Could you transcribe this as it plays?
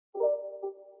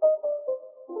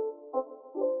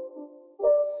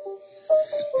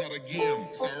start again.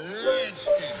 It's a rich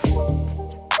thing.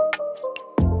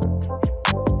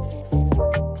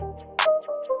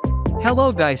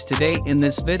 Hello guys, today in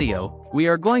this video, we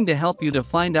are going to help you to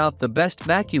find out the best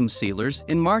vacuum sealers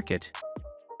in market.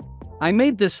 I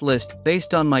made this list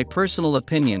based on my personal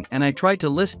opinion and I tried to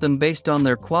list them based on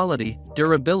their quality,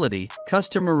 durability,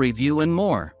 customer review and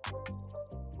more.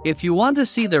 If you want to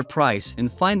see their price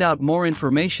and find out more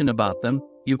information about them,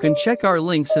 you can check our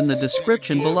links in the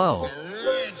description below.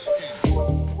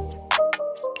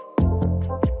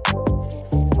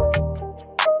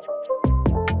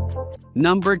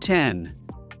 Number 10.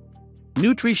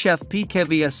 NutriChef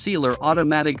PKVS Sealer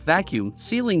Automatic Vacuum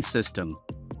Sealing System.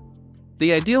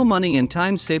 The ideal money and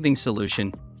time-saving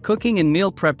solution. Cooking and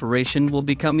meal preparation will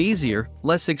become easier,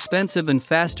 less expensive and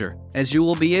faster, as you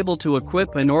will be able to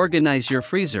equip and organize your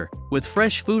freezer with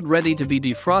fresh food ready to be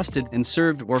defrosted and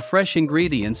served or fresh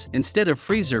ingredients instead of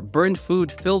freezer-burned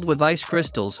food filled with ice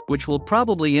crystals which will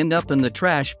probably end up in the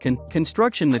trash.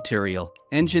 Construction material,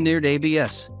 engineered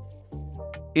ABS.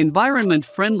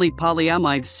 Environment-friendly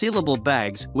polyamide sealable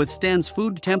bags withstands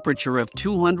food temperature of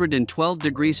 212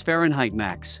 degrees Fahrenheit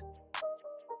max.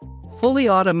 Fully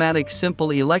automatic simple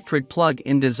electric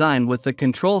plug-in design with the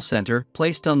control center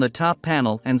placed on the top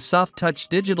panel and soft-touch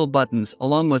digital buttons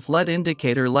along with LED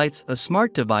indicator lights, a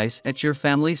smart device at your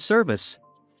family's service.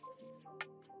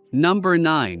 Number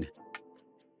 9.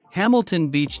 Hamilton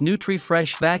Beach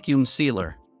NutriFresh Vacuum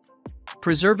Sealer.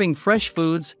 Preserving fresh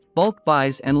foods, bulk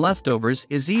buys and leftovers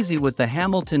is easy with the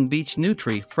Hamilton Beach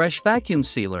NutriFresh Vacuum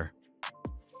Sealer.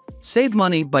 Save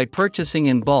money by purchasing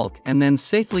in bulk and then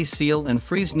safely seal and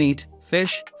freeze meat,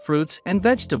 fish, fruits, and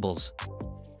vegetables.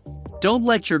 Don't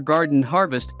let your garden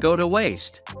harvest go to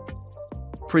waste.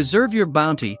 Preserve your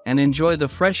bounty and enjoy the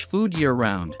fresh food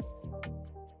year-round.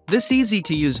 This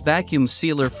easy-to-use vacuum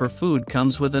sealer for food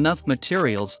comes with enough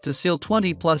materials to seal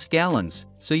 20+ gallons,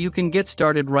 so you can get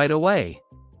started right away.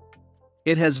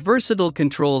 It has versatile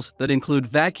controls that include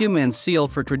vacuum and seal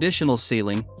for traditional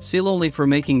sealing, seal only for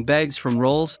making bags from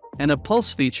rolls, and a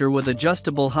pulse feature with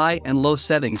adjustable high and low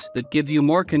settings that give you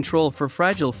more control for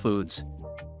fragile foods.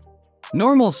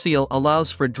 Normal seal allows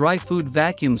for dry food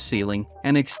vacuum sealing,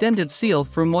 and extended seal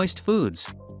for moist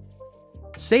foods.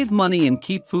 Save money and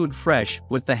keep food fresh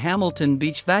with the Hamilton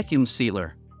Beach Vacuum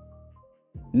Sealer.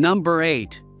 Number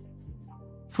 8.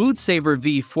 FoodSaver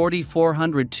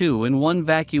V4400 2-in-1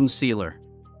 Vacuum Sealer.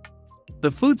 The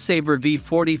FoodSaver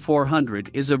V4400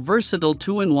 is a versatile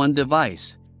 2-in-1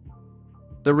 device.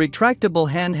 The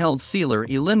retractable handheld sealer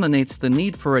eliminates the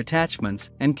need for attachments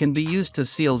and can be used to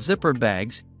seal zipper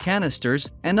bags,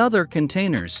 canisters, and other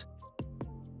containers.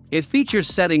 It features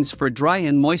settings for dry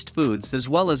and moist foods as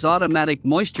well as automatic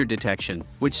moisture detection,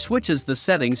 which switches the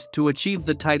settings to achieve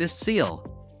the tightest seal.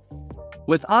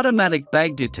 With automatic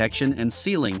bag detection and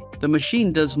sealing, the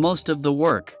machine does most of the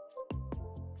work.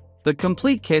 The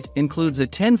complete kit includes a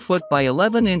 10-foot by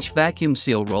 11-inch vacuum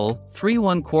seal roll, 3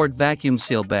 1-quart vacuum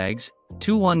seal bags,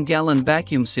 2 1-gallon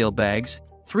vacuum seal bags,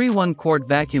 3 1-quart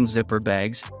vacuum zipper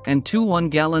bags, and 2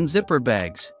 1-gallon zipper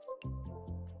bags.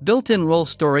 Built-in roll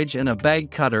storage and a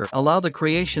bag cutter allow the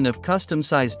creation of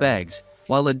custom-sized bags,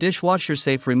 while a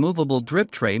dishwasher-safe removable drip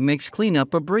tray makes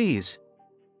cleanup a breeze.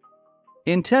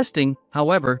 In testing,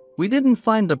 however, we didn't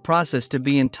find the process to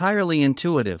be entirely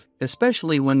intuitive,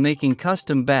 especially when making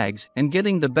custom bags and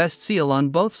getting the best seal on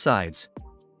both sides.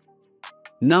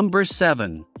 Number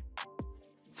 7.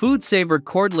 FoodSaver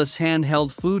Cordless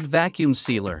Handheld Food Vacuum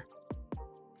Sealer.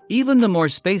 Even the more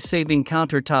space-saving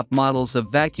countertop models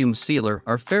of vacuum sealer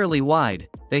are fairly wide,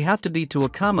 they have to be to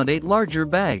accommodate larger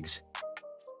bags.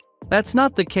 That's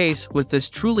not the case with this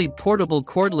truly portable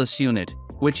cordless unit,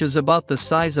 which is about the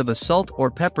size of a salt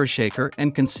or pepper shaker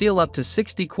and can seal up to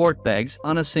 60-quart bags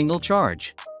on a single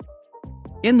charge.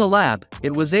 In the lab,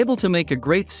 it was able to make a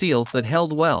great seal that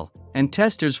held well, and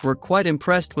testers were quite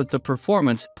impressed with the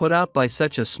performance put out by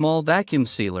such a small vacuum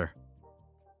sealer.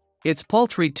 Its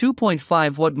paltry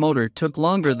 2.5-watt motor took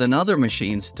longer than other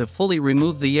machines to fully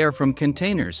remove the air from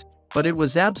containers, but it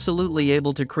was absolutely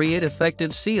able to create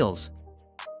effective seals.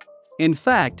 In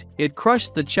fact, it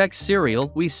crushed the Chex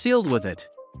cereal we sealed with it.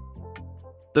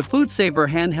 The FoodSaver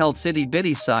handheld's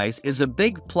itty-bitty size is a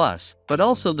big plus, but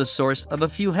also the source of a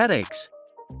few headaches.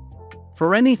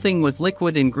 For anything with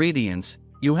liquid ingredients,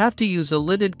 you have to use a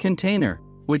lidded container,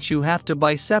 which you have to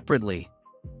buy separately.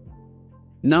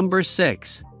 Number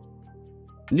 6.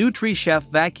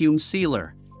 NutriChef Vacuum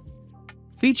Sealer.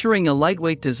 Featuring a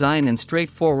lightweight design and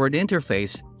straightforward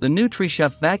interface, the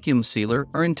NutriChef Vacuum Sealer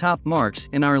earned top marks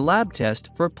in our lab test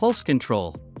for pulse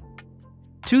control.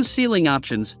 Two sealing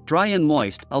options, dry and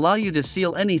moist, allow you to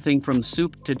seal anything from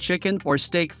soup to chicken or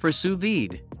steak for sous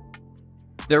vide.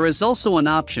 There is also an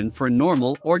option for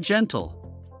normal or gentle.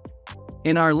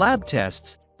 In our lab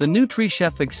tests, the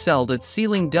NutriChef excelled at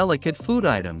sealing delicate food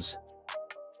items.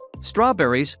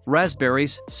 Strawberries,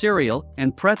 raspberries, cereal,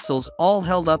 and pretzels all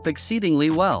held up exceedingly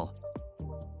well.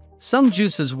 Some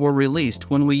juices were released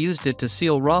when we used it to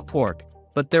seal raw pork,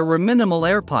 but there were minimal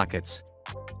air pockets.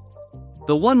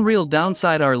 The one real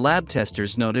downside our lab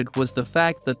testers noted was the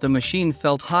fact that the machine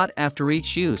felt hot after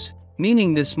each use,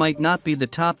 meaning this might not be the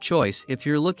top choice if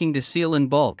you're looking to seal in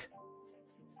bulk.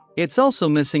 It's also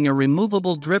missing a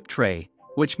removable drip tray,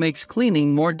 which makes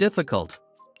cleaning more difficult.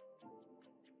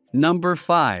 Number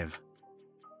 5.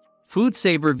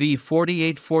 FoodSaver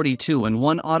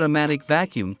V4842-in-1 Automatic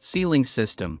Vacuum Sealing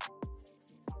System.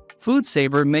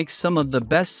 FoodSaver makes some of the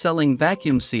best-selling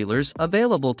vacuum sealers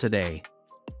available today.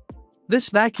 This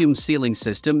vacuum sealing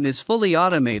system is fully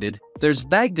automated. There's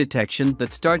bag detection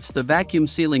that starts the vacuum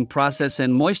sealing process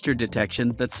and moisture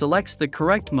detection that selects the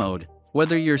correct mode,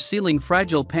 whether you're sealing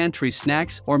fragile pantry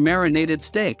snacks or marinated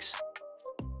steaks.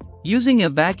 Using a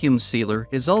vacuum sealer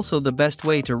is also the best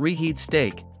way to reheat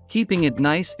steak, keeping it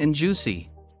nice and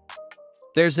juicy.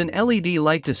 There's an LED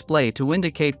light display to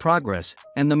indicate progress,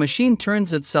 and the machine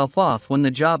turns itself off when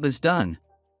the job is done.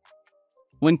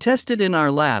 When tested in our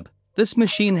lab, this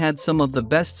machine had some of the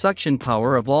best suction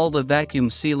power of all the vacuum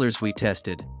sealers we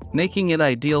tested, making it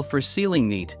ideal for sealing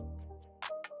meat.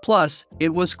 Plus,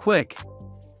 it was quick.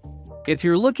 If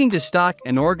you're looking to stock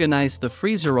and organize the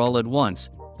freezer all at once,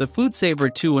 the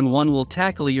FoodSaver 2-in-1 will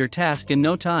tackle your task in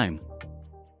no time.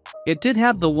 It did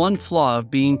have the one flaw of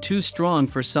being too strong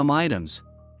for some items.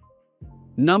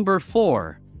 Number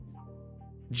 4.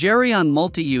 Gerion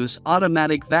Multi-Use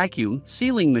Automatic Vacuum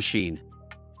Sealing Machine.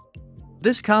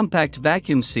 This compact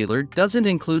vacuum sealer doesn't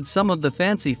include some of the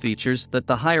fancy features that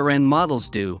the higher-end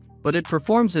models do, but it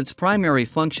performs its primary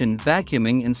function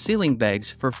vacuuming and sealing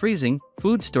bags for freezing,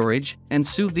 food storage, and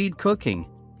sous vide cooking.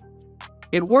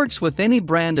 It works with any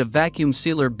brand of vacuum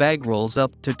sealer bag rolls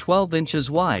up to 12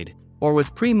 inches wide, or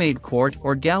with pre-made quart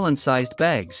or gallon-sized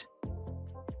bags.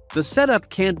 The setup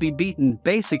can't be beaten.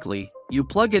 Basically, you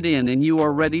plug it in and you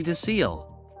are ready to seal.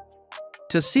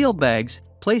 To seal bags,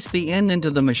 place the end into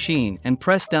the machine and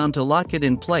press down to lock it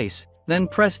in place, then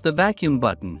press the vacuum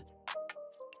button.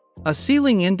 A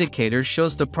sealing indicator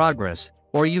shows the progress,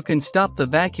 or you can stop the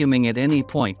vacuuming at any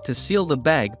point to seal the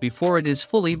bag before it is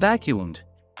fully vacuumed.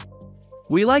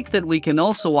 We like that we can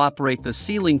also operate the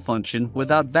sealing function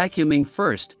without vacuuming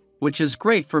first, which is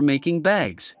great for making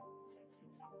bags.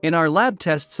 In our lab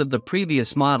tests of the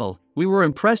previous model, we were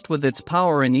impressed with its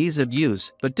power and ease of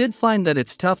use, but did find that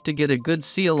it's tough to get a good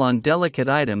seal on delicate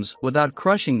items without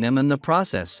crushing them in the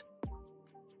process.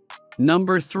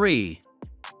 Number 3.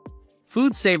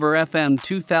 FoodSaver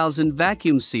FM2000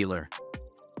 Vacuum Sealer.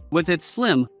 With its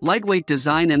slim, lightweight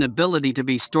design and ability to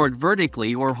be stored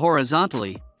vertically or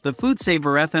horizontally, the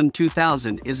FoodSaver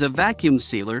FM2000 is a vacuum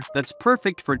sealer that's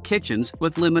perfect for kitchens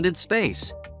with limited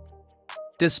space.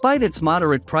 Despite its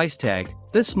moderate price tag,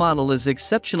 this model is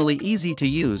exceptionally easy to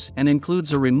use and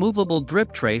includes a removable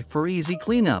drip tray for easy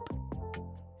cleanup.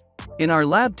 In our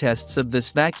lab tests of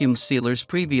this vacuum sealer's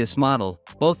previous model,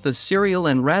 both the cereal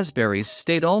and raspberries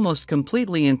stayed almost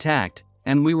completely intact,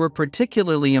 and we were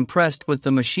particularly impressed with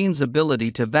the machine's ability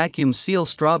to vacuum seal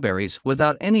strawberries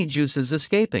without any juices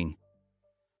escaping.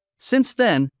 Since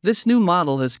then, this new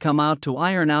model has come out to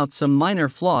iron out some minor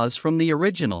flaws from the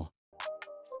original.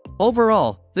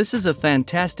 Overall, this is a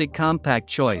fantastic compact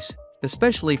choice,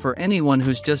 especially for anyone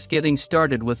who's just getting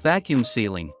started with vacuum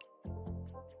sealing.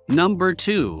 Number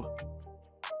 2.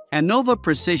 Anova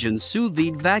Precision Sous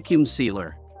Vide Vacuum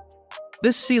Sealer.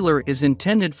 This sealer is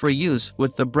intended for use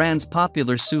with the brand's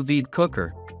popular sous vide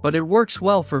cooker, but it works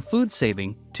well for food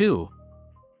saving, too.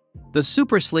 The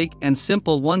super sleek and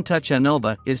simple one-touch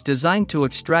Anova is designed to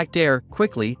extract air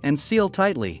quickly and seal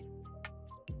tightly.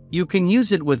 You can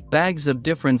use it with bags of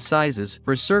different sizes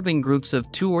for serving groups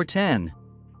of 2 or 10.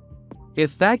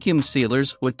 If vacuum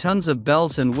sealers with tons of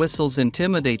bells and whistles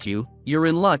intimidate you, you're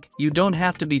in luck. You don't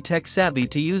have to be tech-savvy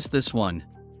to use this one.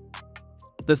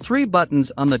 The 3 buttons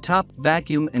on the top,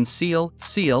 vacuum and seal,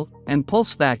 and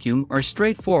pulse vacuum, are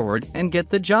straightforward and get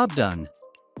the job done.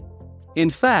 In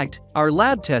fact, our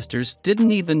lab testers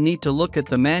didn't even need to look at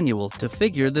the manual to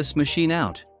figure this machine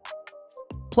out.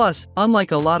 Plus,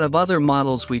 unlike a lot of other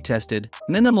models we tested,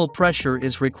 minimal pressure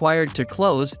is required to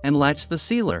close and latch the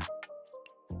sealer.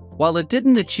 While it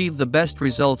didn't achieve the best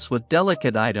results with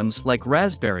delicate items like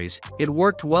raspberries, it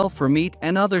worked well for meat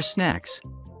and other snacks.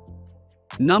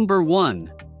 Number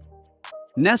 1.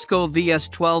 Nesco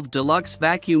VS12 Deluxe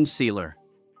Vacuum Sealer.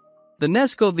 The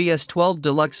Nesco VS12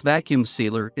 Deluxe Vacuum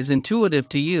Sealer is intuitive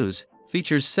to use,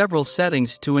 features several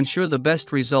settings to ensure the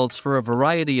best results for a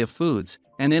variety of foods,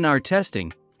 and in our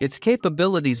testing, its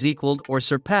capabilities equaled or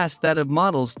surpassed that of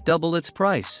models double its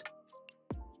price.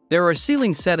 There are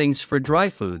sealing settings for dry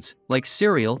foods, like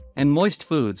cereal, and moist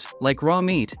foods, like raw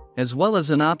meat, as well as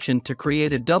an option to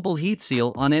create a double heat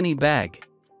seal on any bag.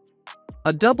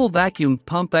 A double vacuum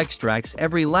pump extracts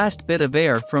every last bit of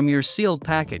air from your sealed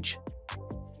package.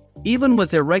 Even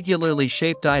with irregularly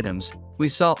shaped items, we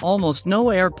saw almost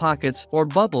no air pockets or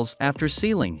bubbles after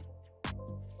sealing.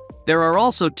 There are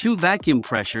also 2 vacuum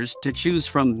pressures to choose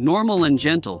from, normal and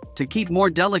gentle, to keep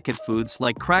more delicate foods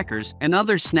like crackers and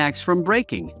other snacks from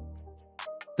breaking.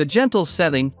 The gentle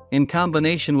setting, in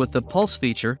combination with the pulse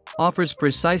feature, offers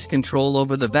precise control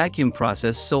over the vacuum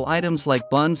process so items like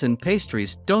buns and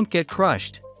pastries don't get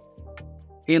crushed.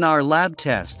 In our lab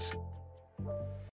tests,